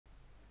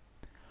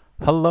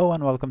Hello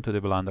and welcome to the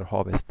Blender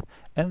Hobbyist.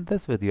 In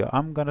this video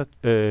I'm gonna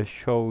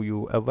show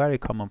you a very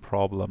common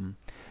problem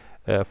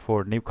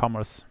for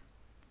newcomers,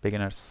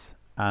 beginners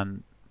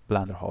and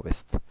Blender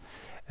Hobbyist.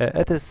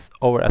 It is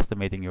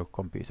overestimating your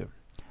computer.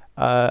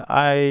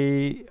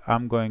 I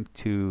am going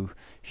to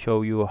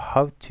show you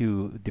how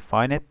to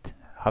define it,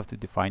 how to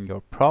define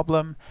your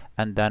problem,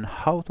 and then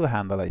how to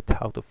handle it,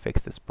 how to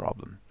fix this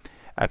problem.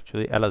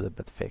 Actually a little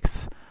bit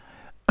fix.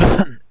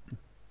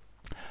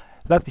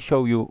 Let me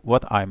show you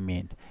what I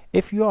mean.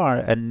 If you are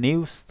a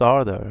new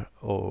starter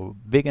or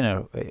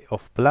beginner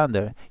of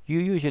Blender, you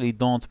usually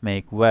don't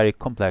make very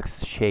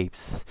complex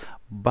shapes,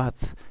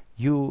 but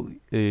you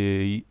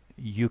usually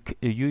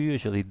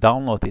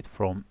download it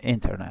from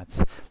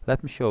internet.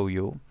 Let me show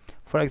you.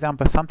 For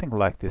example, something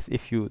like this.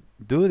 If you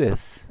do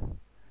this,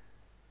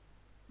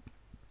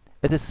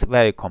 it is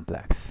very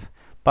complex.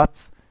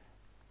 But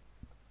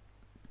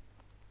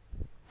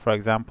for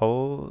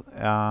example,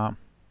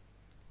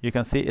 you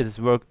can see it is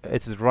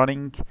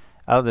running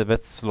a little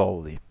bit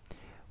slowly.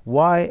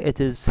 Why it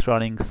is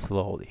running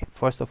slowly?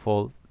 First of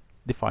all,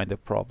 define the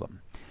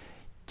problem.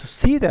 To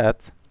see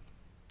that,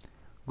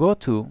 go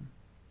to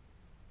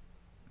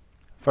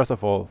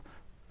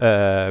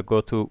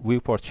go to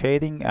viewport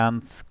shading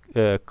and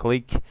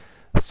click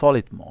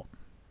solid mode.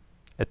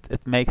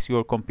 It makes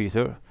your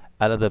computer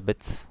a little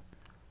bit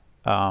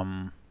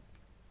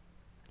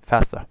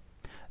faster.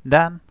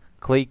 Then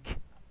click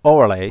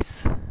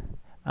overlays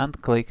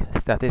and click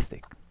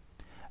statistic,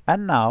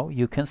 and now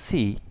you can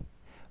see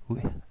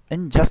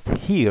in just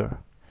here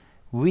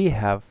we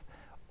have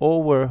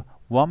over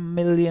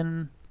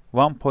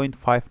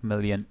 1.5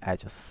 million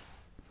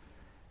edges,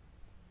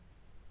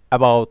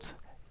 about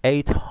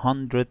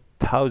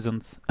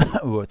 800,000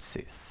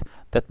 vertices.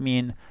 That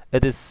means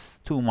it is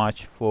too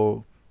much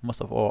for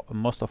most of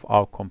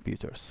our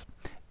computers.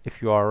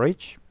 If you are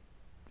rich,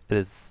 it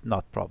is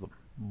not problem.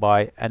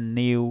 Buy a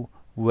new,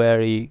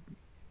 very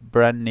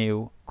brand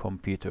new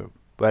computer,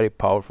 very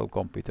powerful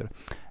computer.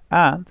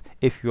 And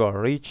if you are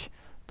rich,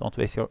 don't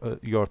waste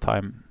your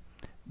time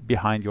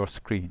behind your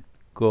screen.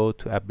 Go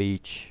to a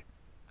beach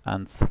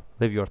and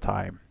live your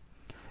time.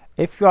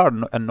 If you are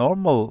a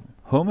normal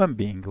human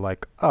being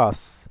like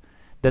us,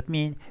 that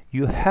means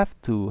you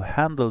have to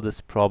handle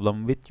this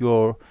problem with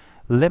your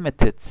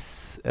limited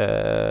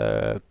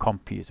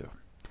computer.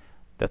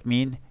 That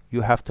means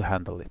you have to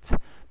handle it.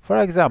 For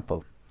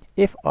example,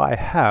 if I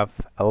have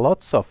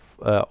lots of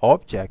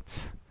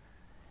objects,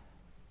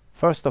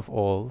 first of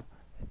all,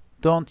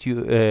 don't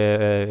you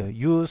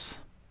use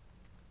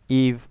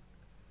Eve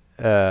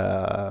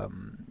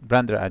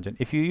render engine.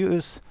 If you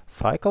use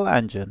cycle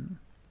engine,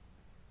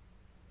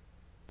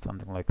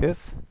 something like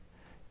this,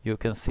 you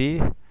can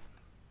see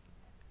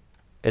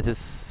it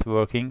is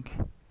working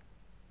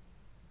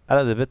a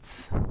little bit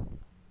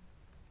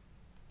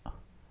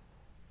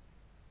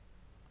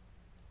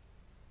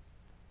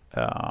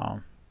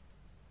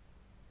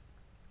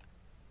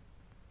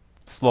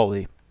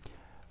slowly.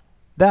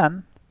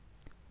 Then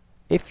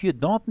if you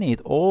don't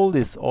need all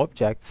these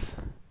objects,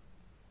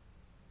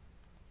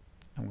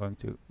 I'm going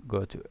to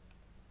go to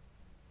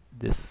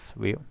this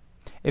view.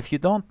 If you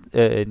don't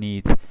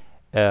need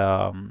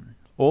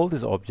all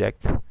these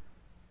objects,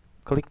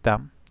 click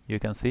them. You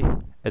can see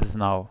it is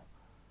now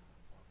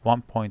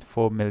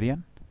 1.4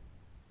 million.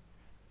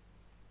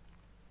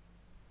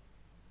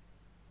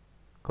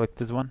 Click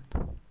this one,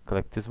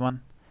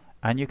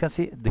 and you can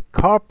see the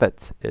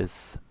carpet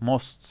is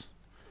most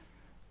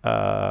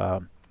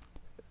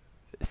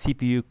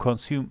CPU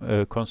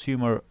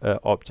consumer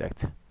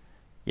object.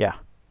 Yeah,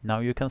 now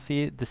you can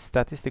see the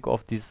statistic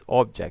of these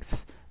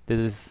objects. This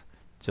is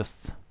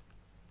just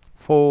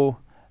 4,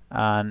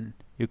 and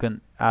you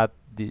can add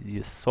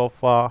the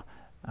sofa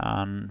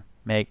and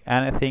make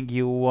anything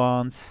you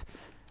want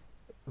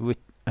with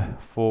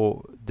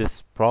for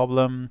this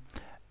problem,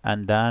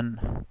 and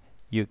then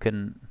you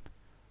can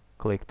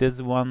click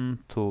this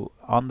one to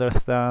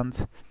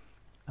understand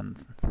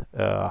and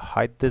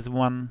hide this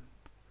one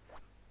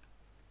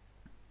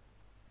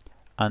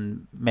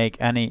and make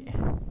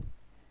anything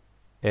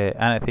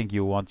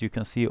you want. You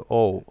can see,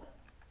 oh,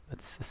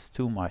 it's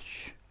too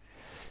much.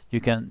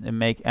 You can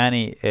make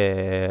any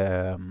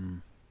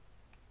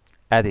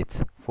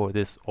edit for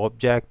this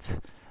object,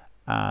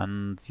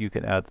 and you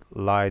can add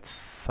lights,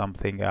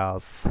 something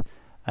else,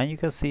 and you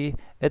can see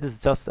it is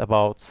just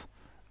about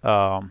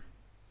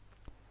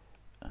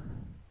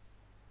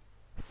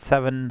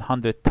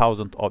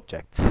 700,000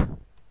 objects.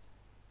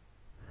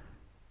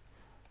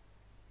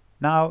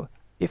 Now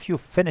if you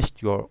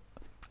finished your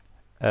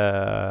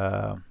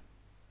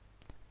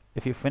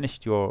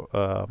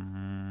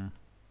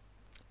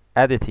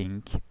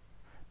editing,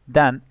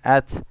 then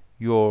add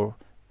your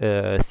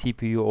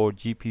CPU or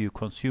GPU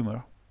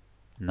consumer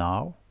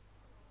now,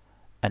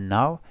 and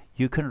now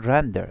you can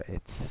render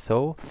it.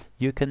 So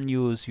you can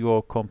use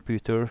your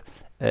computer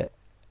in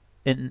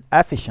an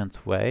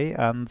efficient way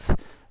and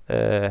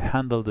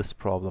handle this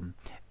problem.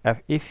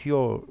 If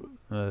you're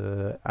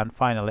and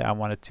finally, I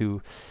wanted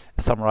to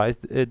summarize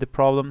the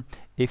problem.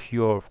 If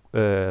your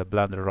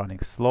Blender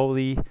running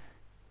slowly,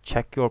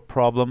 check your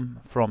problem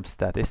from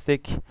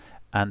statistic,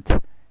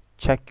 and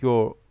check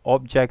your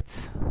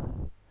objects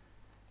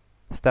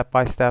step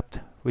by step,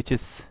 which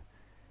is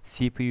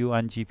CPU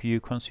and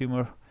GPU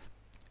consumer,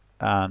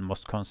 and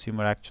most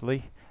consumer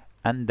actually,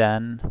 and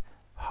then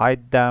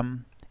hide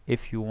them.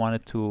 If you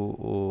wanted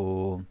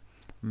to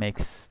make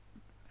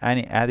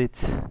any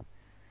edits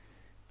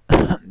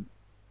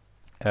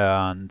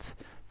and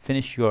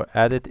finish your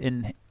edit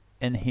in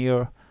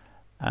here,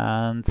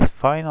 and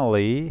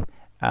finally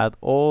add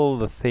all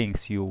the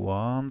things you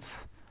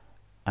want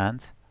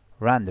and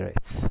render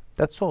it.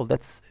 That's all.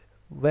 That's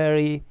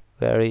very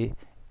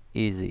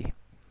easy.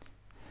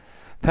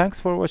 Thanks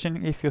for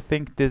watching. If you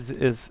think this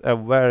is a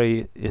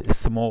very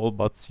small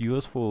but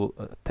useful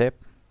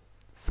tip,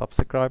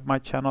 subscribe my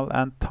channel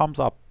and thumbs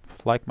up,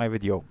 like my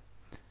video.